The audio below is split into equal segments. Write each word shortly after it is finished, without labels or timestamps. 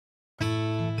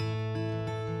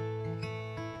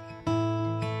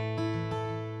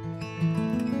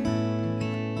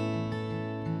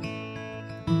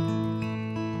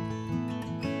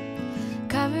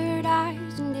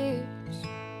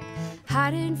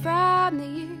hiding from the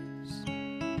years,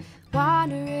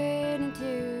 wandering and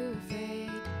too afraid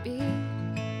to be.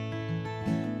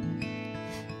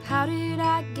 How did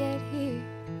I get here?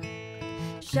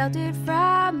 Sheltered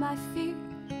from my fear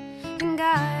and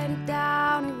guided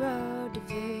down a road to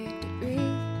victory.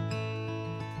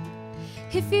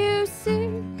 If you see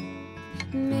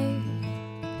me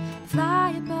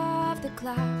fly above the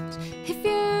clouds, if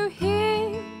you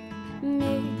hear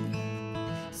me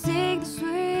sing the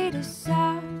sweetest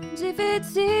sounds, if it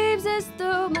seems as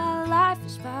though my life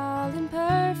is falling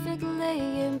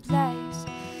perfectly in place,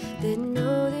 then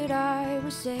know that I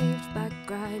was saved by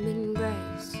grime and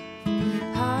grace.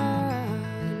 I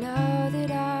know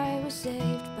that I was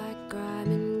saved by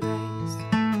grime and grace.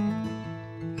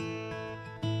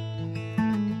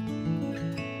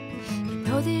 You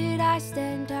know that I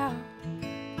stand out,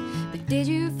 but did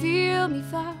you feel me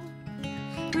fall?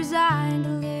 Resigned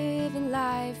to live in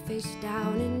life face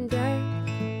down in dirt.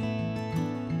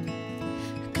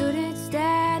 I couldn't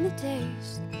stand the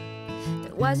taste,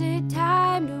 there wasn't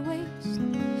time to waste,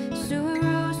 so I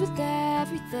rose with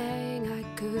everything I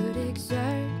could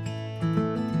exert.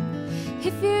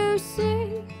 If you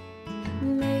see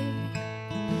me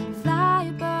fly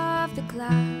above the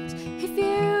clouds, if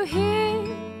you hear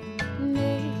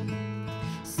me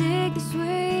sing the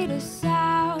sweetest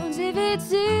sounds, if it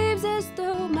seems as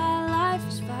though my life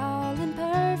is falling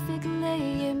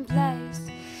perfectly in place,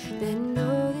 then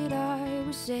know that I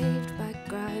was saved by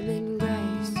grime and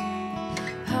grace.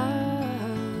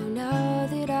 Oh, know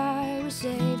that I was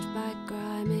saved by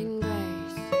grime and grace.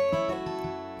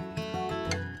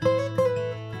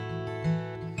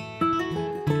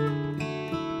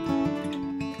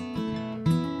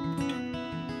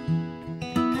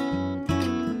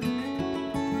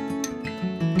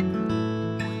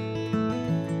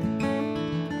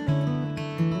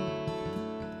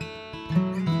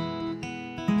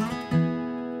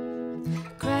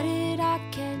 Credit I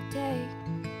can't take,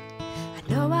 I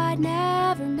know I'd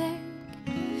never make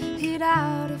it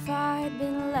out if I'd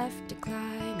been left to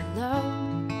climb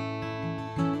alone.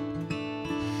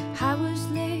 I was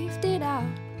lifted out,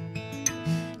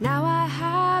 now I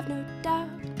have no doubt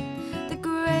that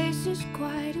grace is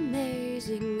quite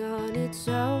amazing on its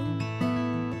own.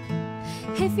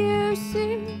 If you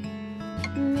see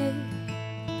me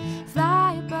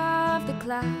fly above the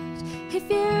clouds, if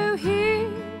you hear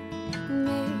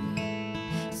me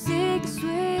sing the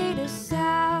sweetest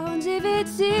sounds, if it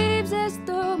seems as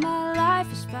though my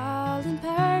life is falling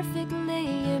perfectly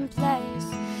in place,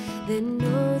 then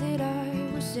know that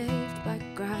I was saved by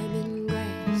grime and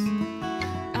grace.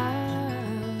 I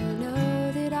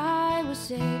know that I was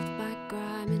saved by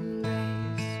grime and grace.